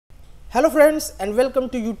Hello friends and welcome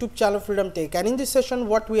to YouTube channel Freedom Tech, and in this session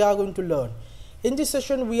what we are going to learn? In this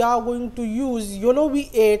session we are going to use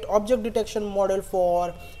yolov8 object detection model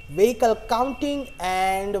for vehicle counting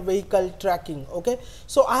and vehicle tracking. Okay,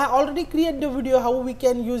 so I have already created the video how we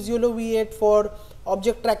can use yolov8 for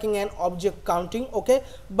object tracking and object counting. Okay,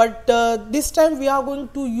 but this time we are going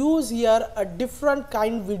to use here a different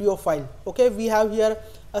kind video file. Okay, we have here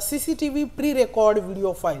a CCTV pre-record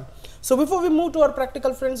video file. So before we move to our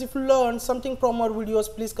practical, friends, if you learn something from our videos,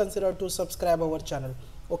 please consider to subscribe our channel.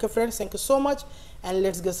 Okay friends, thank you so much, and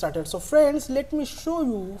let's get started. So friends, let me show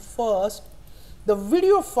you first the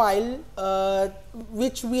video file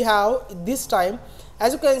which we have this time.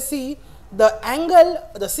 As you can see, the angle,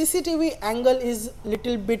 the CCTV angle is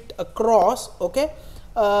little bit across. Okay,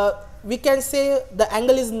 we can say the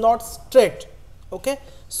angle is not straight. Okay,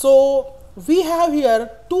 so we have here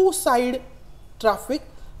two side traffic,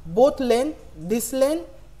 both lane, this lane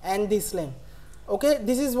and this lane. Okay,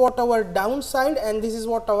 this is what our downside and this is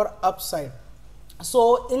what our upside.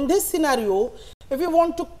 So in this scenario, if we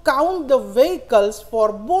want to count the vehicles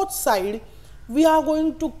for both side, we are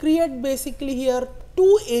going to create basically here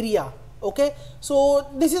two area. Okay, so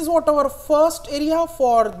this is what our first area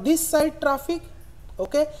for this side traffic.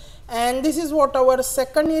 Okay, and this is what our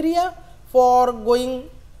second area for going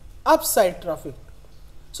upside traffic.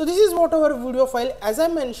 So this is what our video file. As I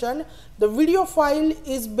mentioned, the video file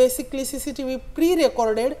is basically CCTV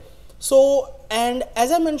pre-recorded. So, and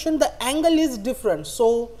as I mentioned, the angle is different.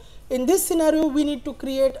 So in this scenario, we need to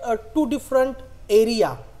create a two different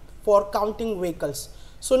area for counting vehicles.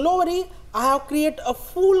 So no worry, I have created a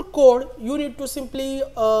full code. You need to simply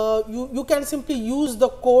you can simply use the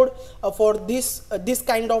code for this this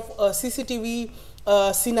kind of CCTV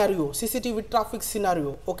scenario, CCTV traffic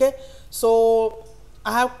scenario. Okay, so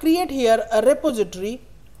I have created here a repository.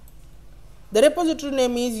 The repository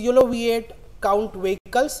name is yolov8 count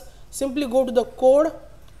vehicles. Simply go to the code,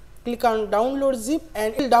 click on download zip,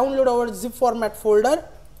 and it will download our zip format folder.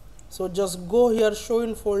 So just go here, show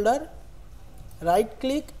in folder, right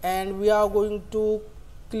click, and we are going to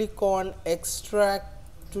click on extract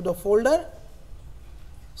to the folder.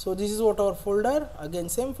 So this is what our folder, again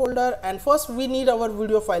same folder, and first we need our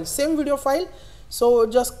video file, same video file. So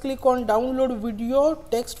just click on download video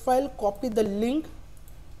text file, copy the link.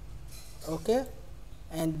 Okay,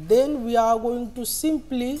 and then we are going to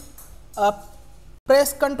simply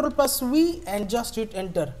press Ctrl+V and just hit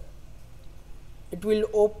enter. It will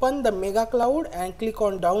open the mega cloud, and click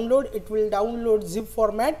on download. It will download zip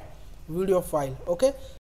format video file. Okay,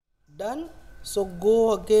 done. So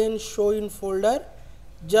go again, show in folder,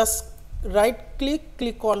 just right click,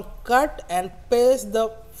 click on cut and paste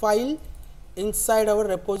the file inside our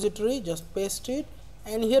repository. Just paste it,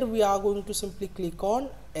 and here we are going to simply click on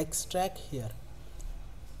extract here.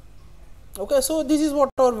 Okay, so this is what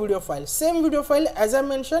our video file, same video file as I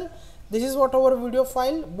mentioned. This is what our video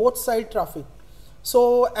file, both side traffic.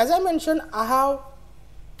 So as I mentioned, I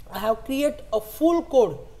have created a full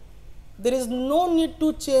code. There is no need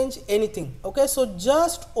to change anything. Okay, so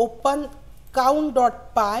just open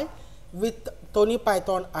count.py with Tony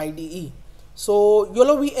Python IDE. So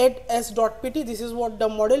yolov8s.pt, this is what the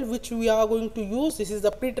model which we are going to use. This is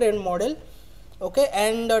the pre-trained model. Okay,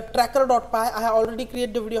 and tracker.py, I have already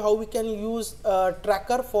created the video how we can use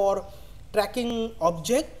tracker for tracking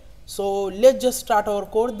object. So let's just start our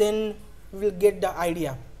code, then we will get the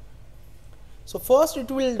idea. So first it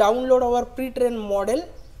will download our pre-trained model.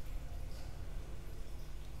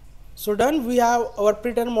 So done, we have our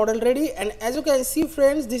pre-trained model ready, and as you can see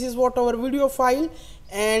friends, this is what our video file.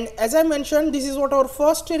 And as I mentioned, this is what our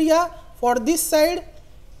first area. For this side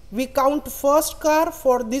we count first car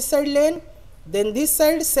for this side lane, then this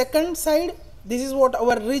side second side. This is what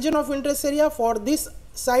our region of interest area. For this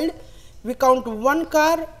side we count one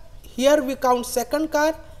car, here we count second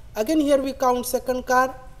car, again here we count second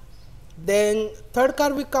car, then third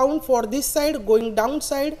car we count for this side going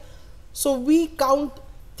downside. So we count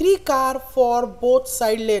three car for both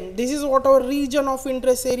side lane. This is what our region of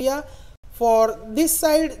interest area. For this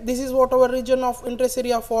side, this is what our region of interest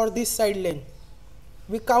area for this side lane.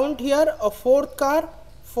 We count here a fourth car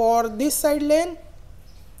for this side lane,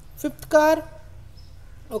 fifth car.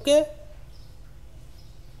 Okay,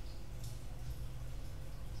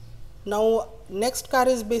 now next car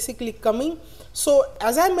is basically coming. So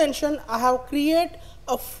as I mentioned, I have created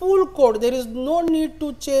a full code. There is no need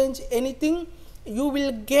to change anything. You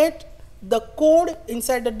will get the code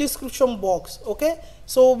inside the description box. Okay,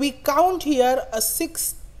 so we count here a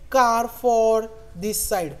 6 car for this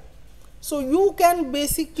side. So you can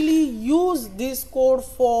basically use this code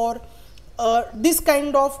for this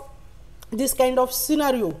kind of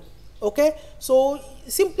scenario. Okay, so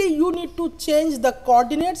simply you need to change the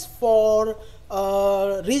coordinates for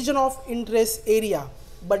region of interest area,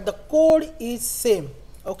 but the code is same.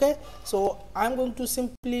 Okay, so I'm going to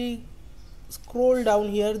simply scroll down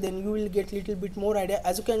here, then you will get little bit more idea.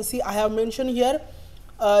 As you can see, I have mentioned here,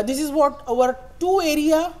 this is what our two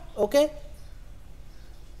area, okay,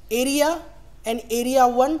 area and area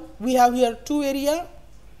 1. We have here two area.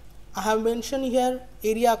 I have mentioned here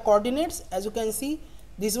area coordinates. As you can see,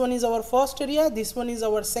 this one is our first area, this one is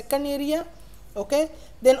our second area. Okay,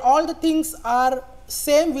 then all the things are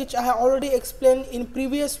same, which I have already explained in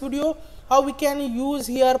previous video, how we can use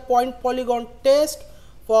here point polygon test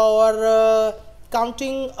for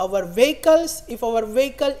counting our vehicles. If our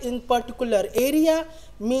vehicle in particular area,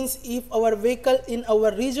 means if our vehicle in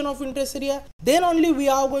our region of interest area, then only we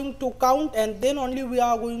are going to count, and then only we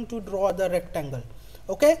are going to draw the rectangle.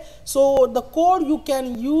 Okay, so the code you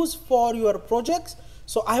can use for your projects.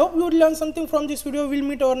 So I hope you will learn something from this video. We'll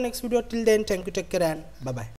meet our next video. Till then, thank you, take care, and bye bye.